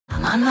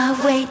on my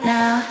way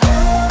now. I'm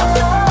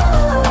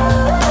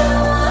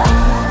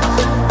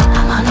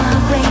on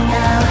my way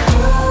now.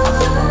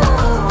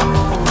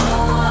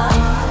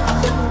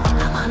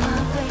 I'm on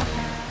my way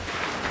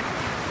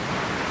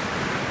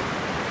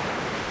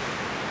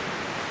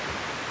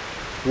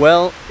now.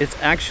 Well, it's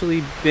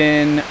actually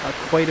been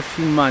quite a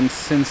few months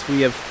since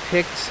we have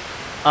picked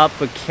up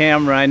a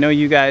camera. I know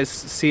you guys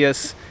see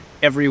us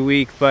every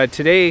week, but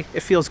today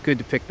it feels good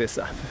to pick this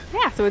up.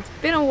 Yeah, so it's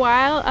been a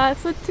while.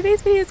 So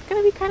today's video is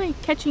going to be kind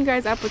of catching you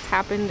guys up what's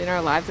happened in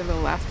our lives over the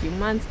last few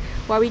months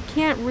while we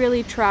can't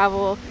really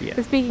travel. Yeah.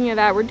 So speaking of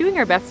that, we're doing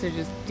our best to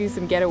just do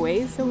some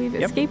getaways. So we've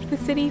escaped the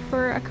city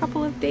for a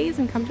couple of days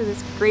and come to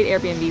this great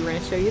Airbnb. We're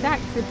going to show you that.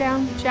 Sit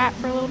down, chat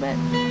for a little bit.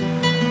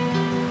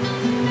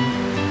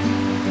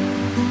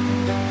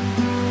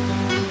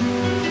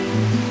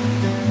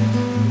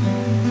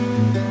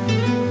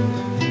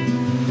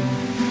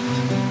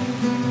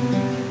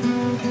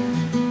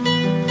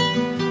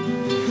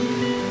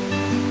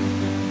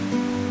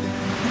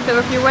 So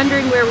if you're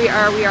wondering where we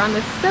are on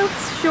the south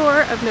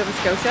shore of Nova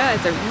Scotia.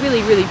 It's a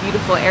really, really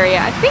beautiful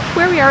area. I think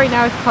where we are right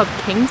now is called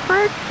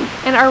Kingsburgh,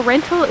 and our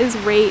rental is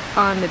right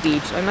on the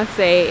beach. I must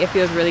say it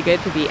feels really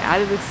good to be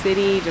out of the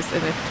city, just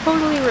in a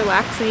totally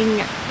relaxing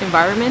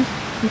environment.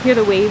 You can hear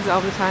the waves all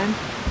the time.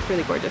 It's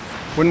really gorgeous.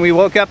 When we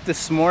woke up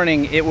this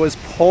morning, it was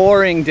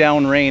pouring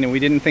down rain and we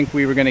didn't think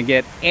we were going to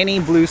get any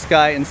blue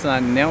sky and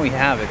sun. Now we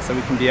have it, so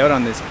we can be out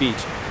on this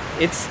beach.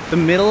 It's the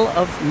middle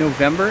of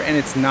November and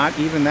it's not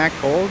even that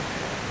cold.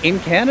 In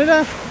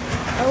Canada?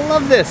 I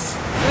love this. So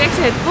we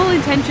actually had full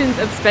intentions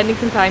of spending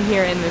some time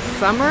here in the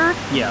summer.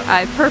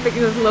 Yeah. Perfect.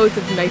 There's loads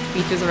of nice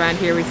beaches around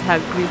here. We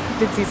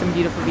did see some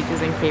beautiful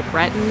beaches in Cape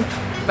Breton,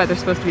 but there's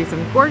supposed to be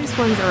some gorgeous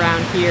ones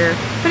around here.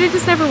 But it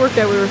just never worked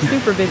out. We were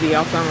super busy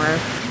all summer.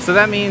 So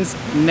that means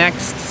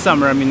next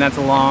summer, I mean that's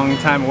a long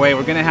time away,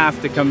 we're gonna have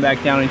to come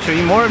back down and show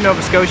you more of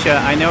Nova Scotia.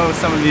 I know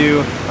some of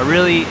you are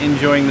really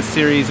enjoying the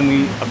series and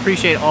we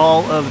appreciate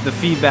all of the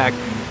feedback.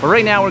 But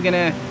right now we're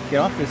gonna get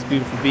off this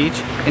beautiful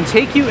beach and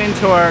take you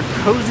into our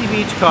cozy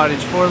beach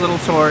cottage for a little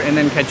tour and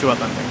then catch you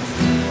up on things.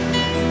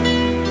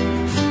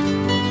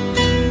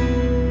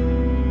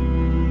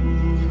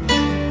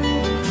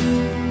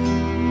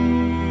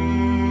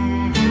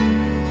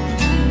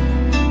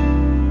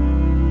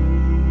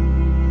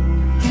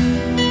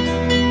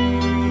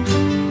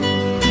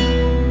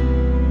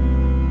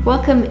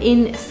 Welcome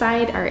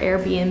inside our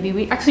Airbnb.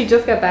 We actually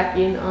just got back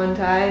in on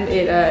time.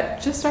 It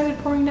just started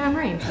pouring down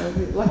rain, so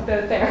we lucked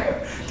out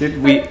there.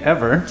 Did we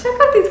ever? Check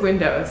out these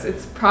windows.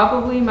 It's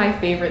probably my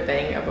favorite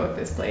thing about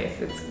this place.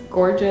 It's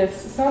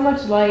gorgeous, so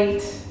much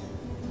light.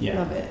 Yeah.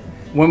 Love it.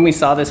 When we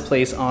saw this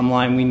place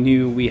online, we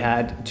knew we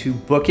had to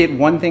book it.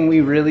 One thing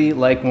we really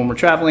like when we're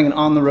traveling and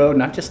on the road,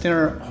 not just in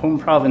our home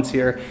province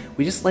here,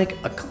 we just like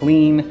a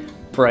clean,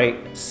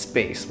 bright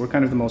space. We're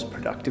kind of the most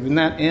productive in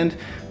that, and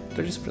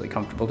they're just really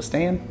comfortable to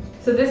stay in.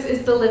 So this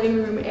is the living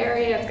room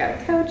area. It's got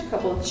a couch, a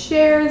couple of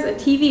chairs, a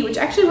TV, which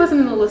actually wasn't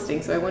in the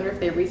listing, so I wonder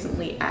if they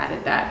recently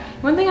added that.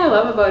 One thing I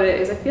love about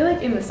it is I feel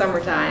like in the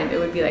summertime it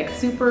would be like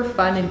super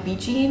fun and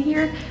beachy in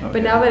here,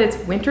 but now that it's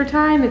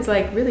wintertime, it's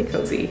like really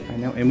cozy. I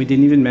know, and we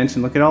didn't even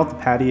mention, look at all the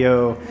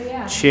patio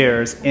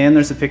chairs, and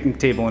there's a picnic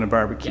table and a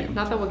barbecue. Yeah,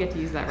 not that we'll get to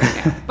use that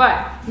right now,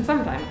 but in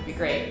summertime it'd be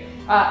great.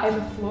 And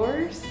the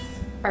floors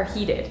are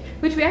heated,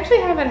 which we actually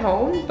have at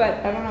home,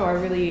 but I don't know, I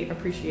really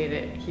appreciate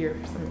it here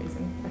for some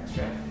reason,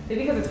 extra.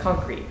 Maybe because it's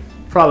concrete.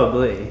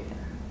 Probably.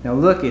 Now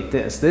look at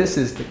this. This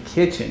is the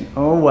kitchen.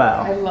 Oh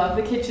wow. I love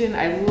the kitchen.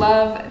 I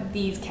love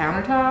these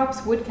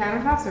countertops. Wood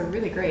countertops are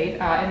really great.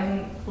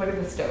 And look at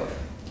the stove.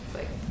 It's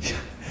like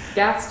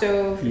gas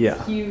stove.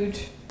 It's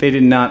huge. They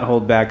did not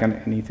hold back on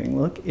anything.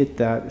 Look at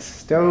that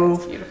stove.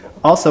 It's beautiful.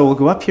 Also, we'll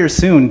go up here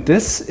soon.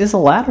 This is a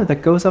ladder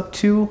that goes up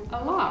to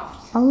a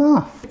loft. A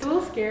loft. It's a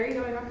little scary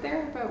going up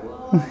there, but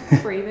we'll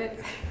brave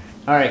it.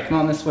 All right, come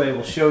on this way.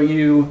 We'll show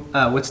you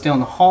what's down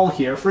the hall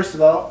here. First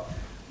of all,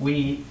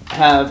 we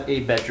have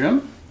a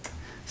bedroom.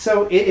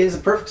 So it is a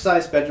perfect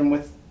sized bedroom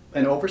with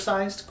an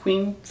oversized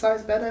queen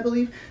size bed, I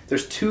believe.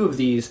 There's two of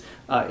these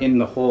in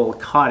the whole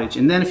cottage.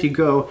 And then if you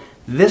go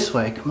this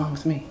way, come on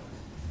with me,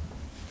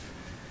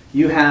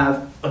 you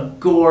have a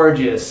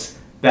gorgeous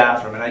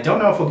bathroom. And I don't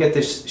know if we'll get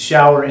this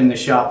shower in the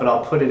shop, but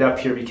I'll put it up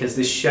here because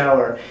this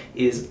shower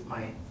is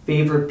my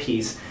favorite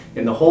piece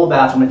in the whole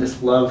bathroom. I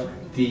just love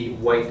the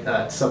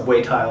white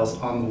subway tiles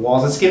on the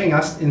walls. It's giving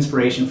us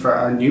inspiration for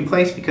our new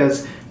place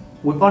because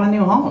we bought a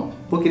new home.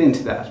 We'll get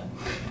into that.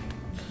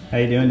 How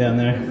you doing down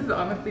there? This is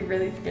honestly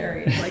really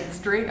scary. It's like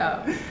straight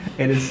up.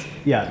 It is,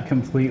 yeah,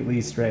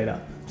 completely straight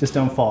up. Just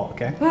don't fall,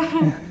 okay?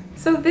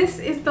 So this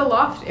is the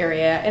loft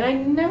area, and I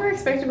never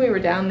expected when we were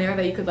down there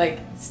that you could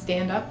like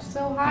stand up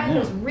so high.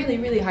 There's really,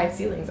 really high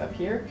ceilings up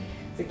here.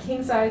 It's a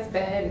king-size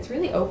bed. It's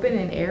really open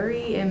and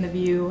airy, and the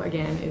view,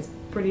 again, is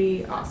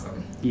pretty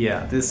awesome.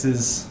 Yeah, this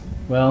is,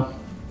 well,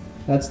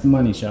 that's the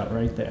money shot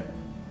right there.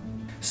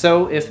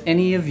 So if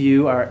any of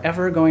you are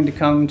ever going to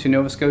come to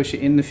Nova Scotia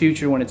in the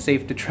future when it's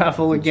safe to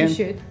travel again, you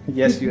should.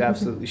 Yes, you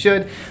absolutely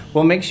should.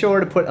 We'll make sure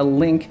to put a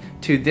link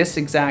to this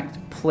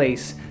exact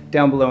place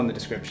down below in the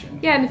description.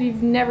 Yeah, and if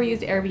you've never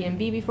used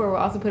Airbnb before, we'll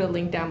also put a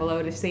link down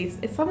below to say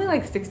it's something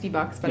like $60,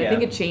 but I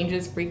think it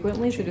changes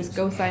frequently, so just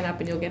go sign up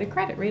and you'll get a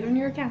credit right on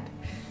your account.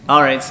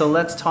 All right, so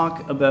let's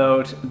talk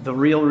about the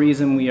real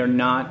reason we are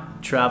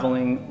not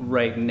traveling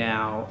right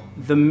now.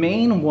 The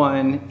main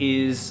one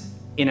is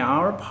in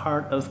our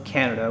part of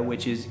Canada,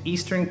 which is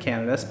Eastern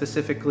Canada,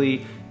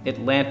 specifically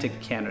Atlantic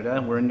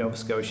Canada. We're in Nova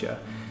Scotia.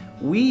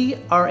 We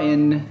are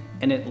in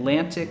an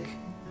Atlantic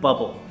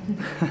bubble.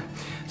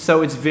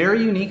 So it's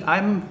very unique.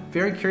 I'm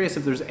very curious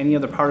if there's any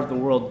other part of the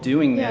world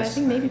doing this. Yeah, I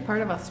think maybe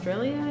part of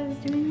Australia is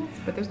doing this,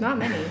 but there's not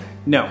many.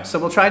 No, so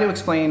we'll try to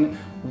explain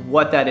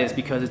what that is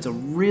because it's a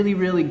really,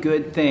 really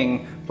good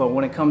thing, but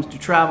when it comes to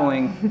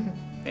traveling,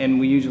 and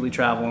we usually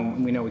travel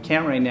and we know we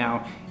can't right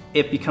now,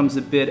 it becomes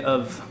a bit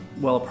of,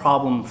 well, a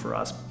problem for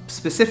us.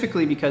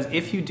 Specifically because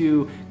if you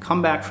do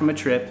come back from a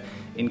trip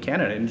in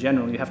Canada in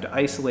general, you have to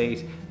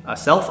isolate,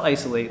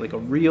 self-isolate, like a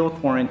real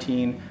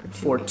quarantine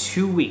for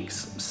 2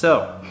 weeks.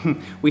 So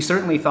we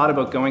certainly thought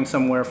about going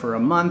somewhere for a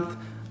month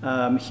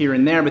here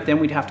and there, but then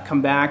we'd have to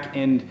come back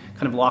and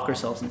kind of lock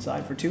ourselves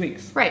inside for 2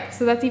 weeks. Right,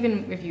 so that's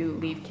even if you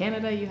leave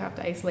Canada, you have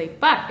to isolate.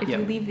 But if you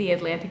leave the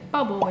Atlantic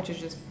bubble, which is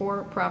just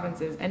 4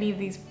 provinces, any of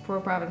these 4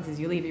 provinces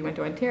you leave, you went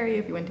to Ontario,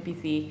 if you went to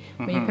BC,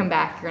 when you come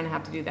back, you're gonna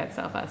have to do that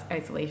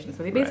self-isolation.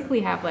 So they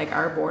basically have like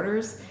our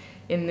borders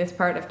in this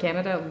part of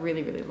Canada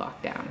really, really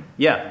locked down.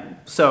 Yeah,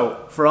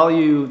 so for all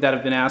you that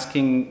have been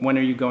asking, when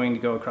are you going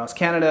to go across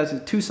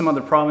Canada to some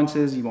other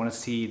provinces, you want to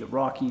see the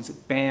Rockies,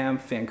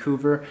 Banff,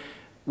 Vancouver,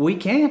 we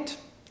can't.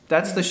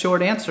 That's the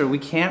short answer. We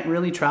can't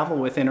really travel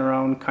within our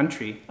own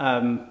country.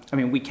 I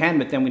mean, we can,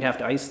 but then we'd have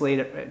to isolate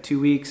it at 2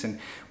 weeks. And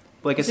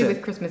like I said,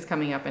 with Christmas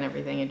coming up and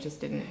everything, it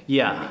just didn't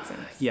make sense.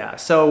 Yeah.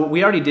 So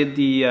we already did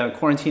the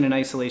quarantine and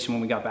isolation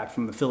when we got back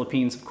from the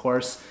Philippines, of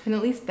course. And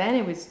at least then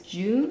it was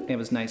June. It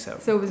was nice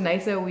out. So it was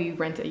nice out. We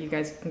rented, you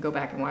guys can go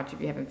back and watch if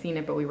you haven't seen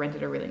it, but we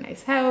rented a really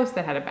nice house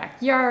that had a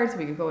backyard so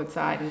we could go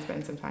outside and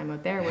spend some time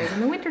out there. Whereas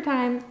in the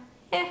wintertime,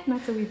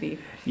 not so easy.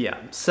 Yeah.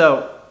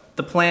 So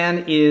the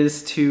plan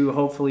is to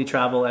hopefully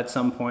travel at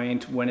some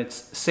point when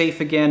it's safe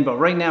again, but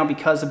right now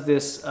because of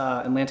this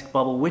Atlantic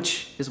bubble,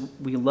 which is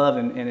we love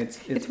and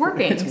it's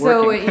working.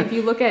 So if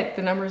you look at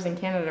the numbers in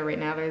Canada right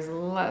now, there's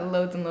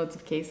loads and loads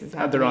of cases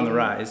happening. They're on the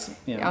rise.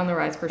 Yeah. On the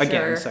rise for sure.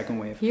 Again, second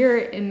wave. Here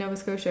in Nova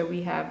Scotia,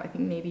 we have I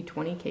think maybe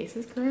 20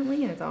 cases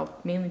currently, and it's all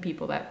mainly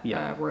people that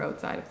were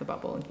outside of the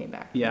bubble and came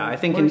back. Yeah, I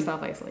think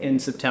in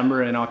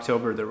September and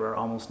October there were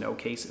almost no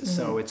cases,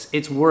 so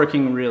it's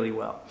working really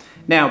well.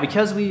 Now,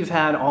 because we've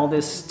had all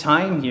this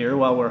time here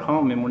while we're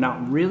home and we're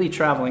not really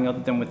traveling other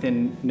than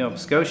within Nova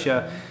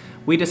Scotia,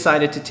 we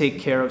decided to take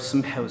care of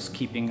some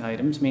housekeeping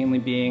items, mainly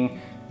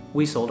being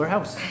we sold our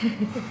house.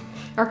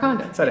 Our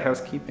condo. Is that a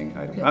housekeeping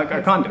item? Yeah,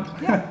 our condo.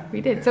 Yeah,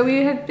 we did. So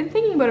we had been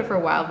thinking about it for a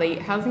while. The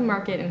housing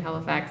market in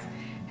Halifax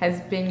has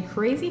been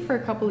crazy for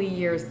a couple of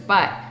years,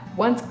 but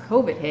once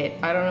COVID hit,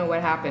 I don't know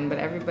what happened, but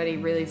everybody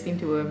really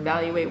seemed to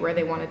evaluate where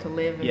they wanted to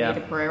live and made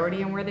a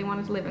priority on where they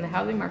wanted to live, and the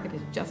housing market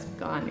has just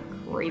gone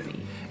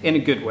crazy. In a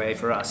good way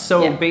for us.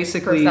 So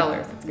basically, for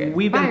sellers, it's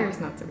good. Buyers,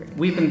 not so good.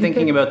 We've been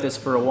thinking about this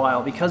for a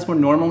while because we're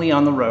normally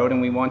on the road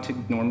and we want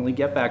to normally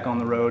get back on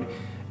the road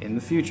in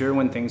the future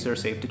when things are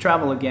safe to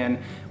travel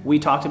again. We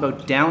talked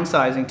about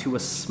downsizing to a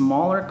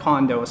smaller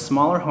condo, a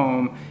smaller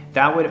home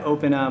that would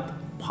open up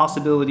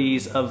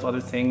possibilities of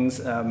other things,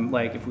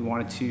 like if we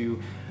wanted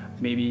to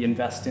maybe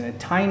invest in a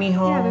tiny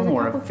home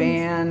or a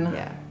van.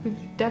 Yeah,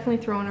 we've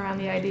definitely thrown around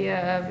the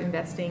idea of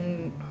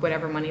investing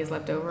whatever money is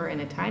left over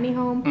in a tiny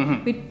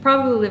home. We'd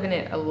probably live in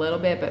it a little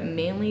bit, but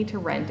mainly to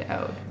rent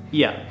out.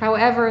 Yeah.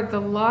 However, the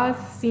laws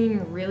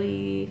seem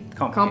really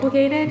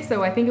complicated,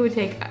 so I think it would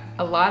take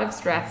a lot of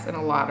stress and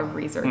a lot of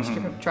research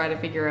to try to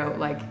figure out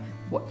like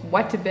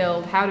what to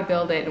build, how to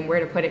build it, and where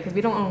to put it, because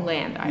we don't own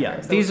land either.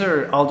 Yeah, so these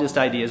are all just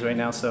ideas right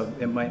now, so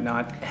it might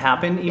not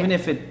happen. Even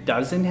if it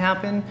doesn't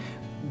happen,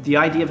 the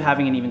idea of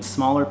having an even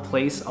smaller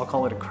place, I'll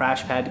call it a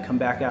crash pad to come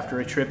back after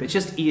a trip, it's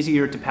just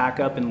easier to pack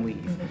up and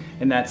leave.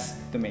 And that's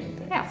the main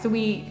thing. Yeah, so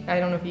I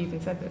don't know if you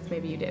even said this,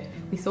 maybe you did.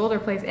 We sold our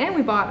place and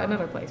we bought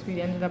another place. We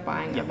ended up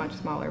buying a much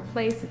smaller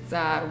place. It's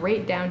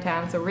right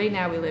downtown. So right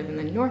now we live in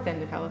the north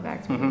end of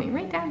Halifax. We're living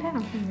right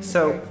downtown.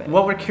 So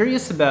what we're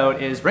curious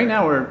about is right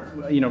now we're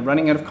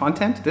running out of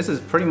content. This is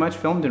pretty much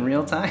filmed in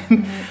real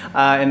time.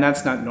 And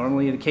that's not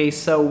normally the case.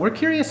 So we're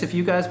curious if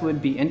you guys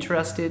would be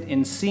interested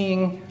in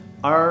seeing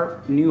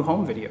our new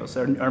home videos,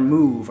 our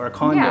move, our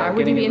condo, yeah,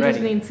 would you be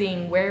interested ready. in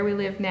seeing where we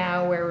live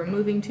now, where we're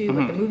moving to,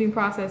 what the moving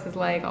process is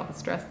like, all the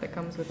stress that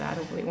comes with that?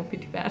 Hopefully it won't be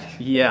too bad.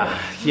 Yeah,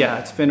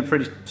 it's been a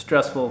pretty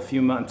stressful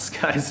few months,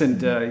 guys,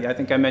 and I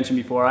think I mentioned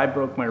before, I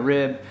broke my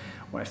rib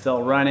when I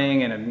fell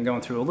running, and I've been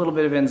going through a little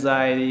bit of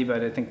anxiety,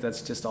 but I think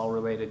that's just all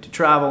related to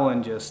travel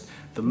and just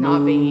the move.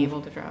 Not being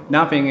able to travel.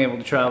 Not being able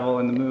to travel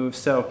and the move.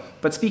 So,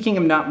 but speaking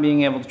of not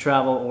being able to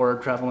travel or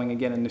traveling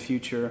again in the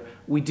future,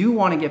 we do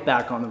want to get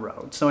back on the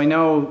road. So I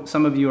know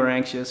some of you are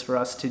anxious for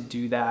us to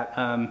do that.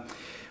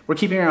 We're we're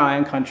keeping our eye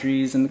on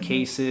countries and the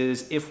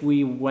cases. If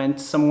we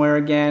went somewhere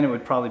again, it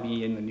would probably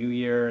be in the new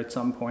year at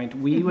some point.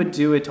 We would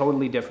do it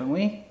totally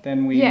differently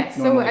than we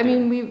normally I do.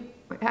 mean, we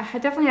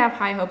definitely have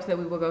high hopes that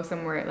we will go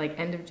somewhere at like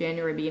end of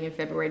January, beginning of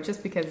February,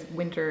 just because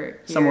winter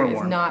here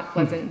is not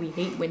pleasant. We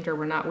hate winter.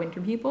 We're not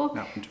winter people.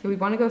 So we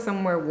want to go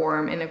somewhere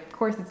warm. And of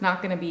course, it's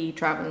not going to be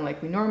traveling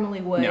like we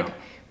normally would. No.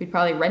 We'd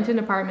probably rent an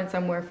apartment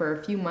somewhere for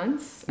a few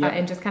months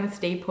and just kind of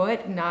stay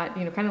put, not,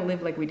 kind of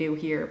live like we do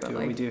here. But do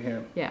what we do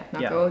here. Yeah,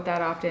 not go out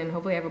that often.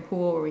 Hopefully have a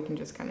pool where we can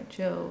just kind of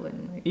chill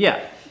and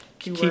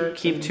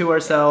keep to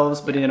ourselves,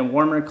 but in a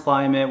warmer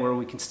climate where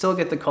we can still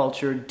get the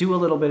culture, do a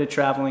little bit of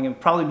traveling, and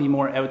probably be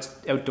more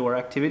outdoor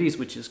activities,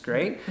 which is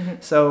great.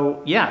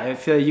 So yeah,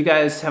 if you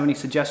guys have any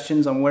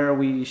suggestions on where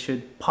we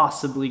should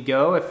possibly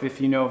go, if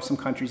you know of some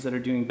countries that are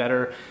doing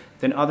better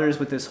than others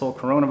with this whole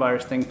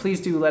coronavirus thing,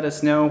 please do let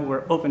us know.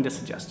 We're open to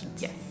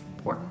suggestions. Yes.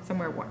 Warm,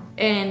 somewhere warm.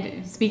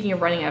 And speaking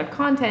of running out of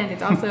content,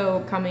 it's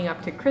also coming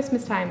up to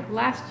Christmas time.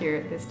 Last year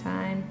at this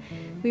time,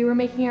 we were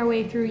making our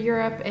way through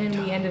Europe, and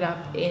we ended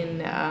up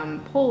in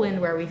Poland,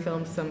 where we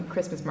filmed some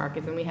Christmas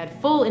markets, and we had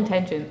full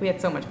intentions. We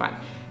had so much fun.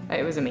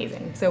 It was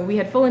amazing. So we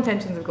had full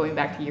intentions of going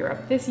back to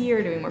Europe this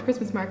year, doing more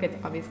Christmas markets.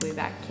 Obviously,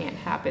 that can't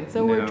happen.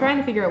 So we're trying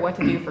to figure out what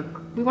to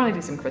do we want to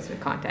do some Christmas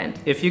content.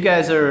 If you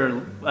guys are,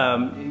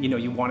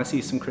 you want to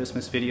see some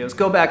Christmas videos,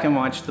 go back and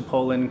watch the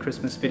Poland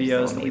Christmas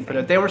videos that we put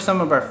out. They were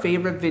some of our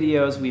favorite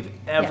videos we've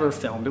ever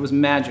filmed. It was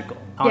magical,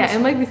 honestly. Yeah,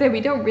 and like we said,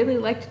 we don't really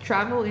like to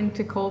travel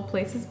into cold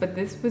places, but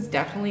this was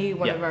definitely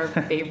one of our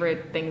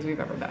favorite things we've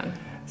ever done.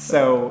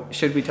 So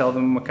should we tell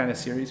them what kind of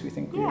series we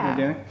think we're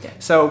doing? Yeah.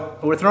 So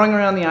we're throwing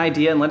around the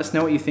idea, and let us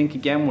know what you think.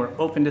 Again, we're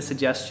open to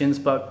suggestions,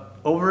 but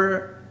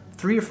over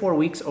 3 or 4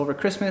 weeks over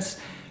Christmas,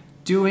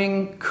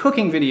 doing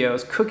cooking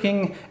videos,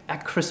 cooking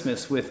at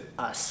Christmas with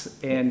us.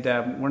 And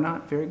we're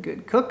not very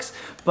good cooks,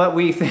 but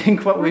we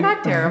think we're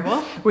not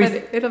terrible, but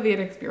it'll be an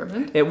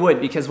experiment. It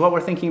would, because what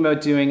we're thinking about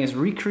doing is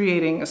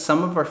recreating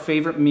some of our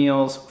favorite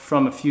meals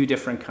from a few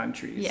different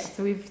countries. Yeah,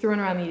 so we've thrown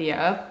around the idea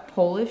of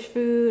Polish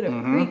food,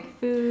 of Greek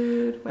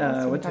food.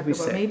 What did we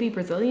say? Maybe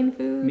Brazilian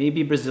food?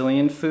 Maybe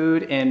Brazilian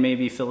food, and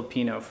maybe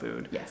Filipino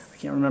food. Yes. I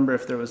can't remember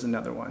if there was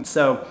another one.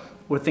 So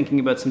we're thinking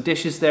about some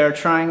dishes there,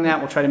 trying that.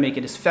 We'll try to make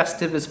it as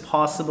festive as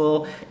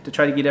possible to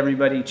try to get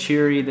everybody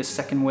cheery. This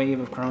second wave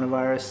of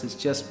coronavirus is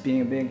just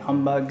being a big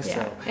humbug. Yeah.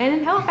 So. And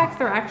in Halifax,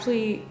 they're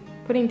actually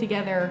putting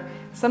together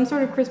some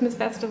sort of Christmas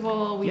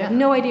festival. We have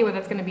no idea what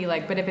that's going to be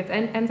like, but if it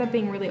ends up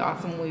being really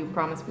awesome, we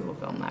promise we will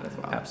film that as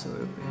well.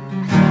 Absolutely.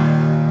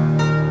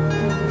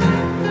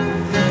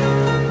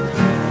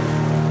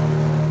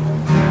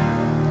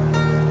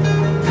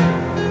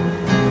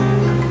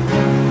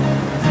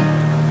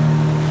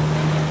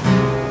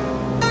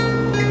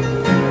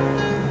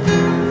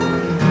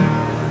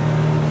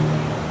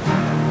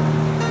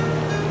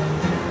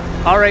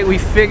 All right, we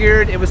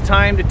figured it was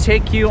time to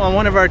take you on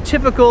one of our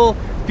typical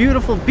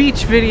beautiful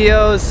beach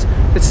videos.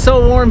 It's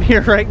so warm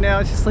here right now,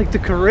 it's just like the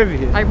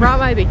Caribbean. I brought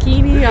my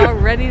bikini all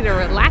ready to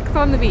relax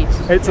on the beach.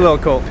 It's a little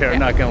cold here, I'm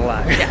not gonna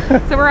lie.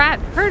 Yeah. So we're at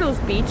Hurdles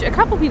Beach. A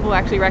couple people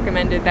actually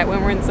recommended that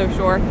when we're in South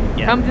Shore,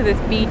 come to this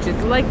beach.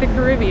 It's like the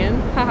Caribbean.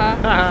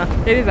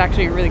 It is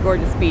actually a really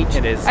gorgeous beach.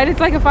 It is. And it's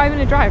like a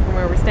 5-minute drive from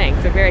where we're staying,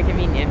 so very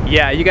convenient.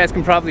 Yeah, you guys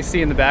can probably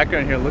see in the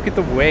background here, look at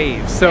the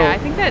waves. So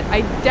yeah,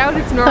 I doubt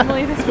it's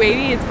normally this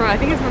wavy. I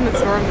think it's from the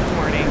storm this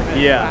morning.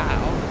 Yeah.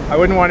 Wow. I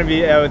wouldn't want to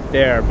be out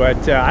there,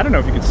 but I don't know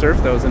if you could surf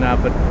those or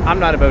not, but I'm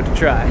not about to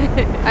try.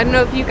 I don't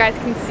know if you guys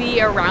can see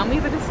around me,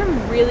 but there's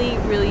some really,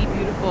 really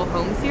beautiful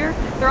homes here.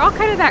 They're all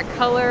kind of that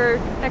color,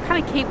 that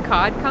kind of Cape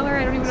Cod color.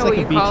 I don't even know what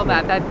you call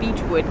that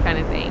beach wood kind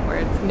of thing, where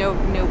it's no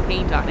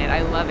paint on it.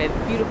 I love it.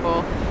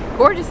 Beautiful,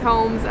 gorgeous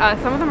homes.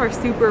 Some of them are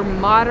super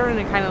modern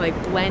and kind of like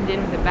blend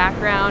in with the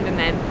background, and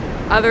then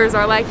others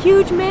are like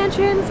huge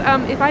mansions.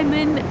 If I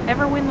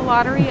ever win the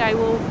lottery, I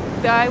will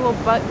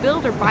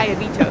build or buy a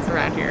beach house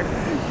around here.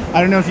 I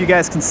don't know if you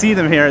guys can see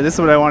them here. This is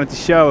what I wanted to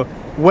show.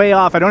 Way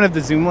off. I don't have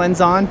the zoom lens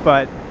on,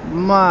 but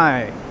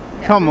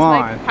come on.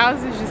 Like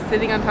houses just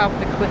sitting on top of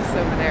the cliffs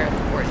over there.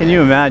 Can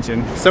you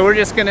imagine? So we're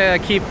just gonna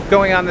keep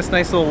going on this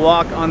nice little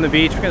walk on the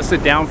beach. We're gonna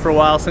sit down for a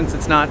while since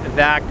it's not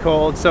that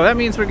cold. So that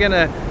means we're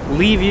gonna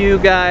leave you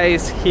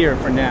guys here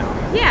for now.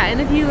 Yeah,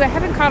 and if you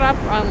haven't caught up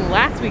on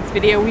last week's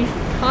video, we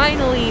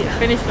finally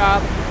finished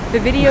off the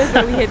videos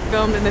that we had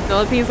filmed in the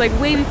Philippines like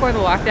way before the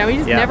lockdown. We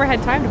just never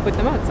had time to put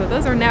them out, so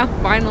those are now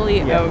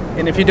finally out.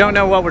 And if you don't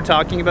know what we're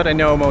talking about, I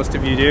know most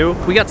of you do.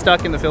 We got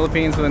stuck in the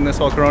Philippines when this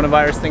whole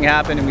coronavirus thing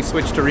happened, and we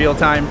switched to real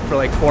time for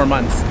like 4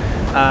 months.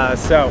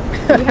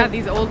 We have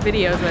these old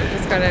videos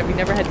that we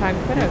never had time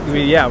to put out. So.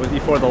 Yeah, it was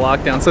before the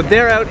lockdown. So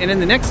they're out, and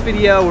in the next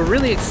video, we're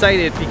really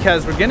excited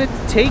because we're gonna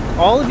take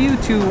all of you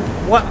to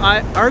what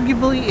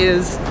arguably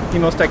is the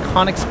most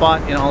iconic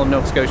spot in all of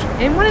Nova Scotia.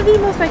 And one of the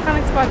most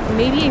iconic spots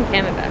maybe in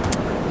Canada.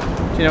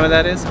 Do you know what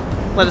that is?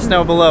 Let us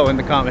know below in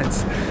the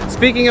comments.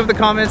 Speaking of the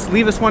comments,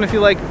 leave us one if you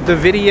like the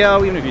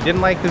video. Even if you didn't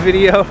like the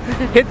video,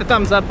 hit the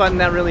thumbs up button,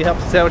 that really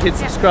helps us out. Hit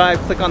subscribe,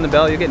 click on the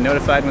bell, you'll get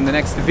notified when the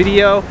next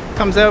video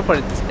comes out, but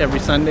it's every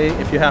Sunday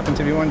if you happen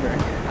to be wondering.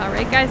 All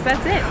right, guys,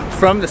 that's it.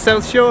 From the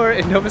South Shore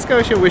in Nova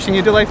Scotia, wishing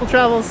you delightful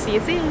travels. See you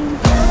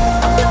soon.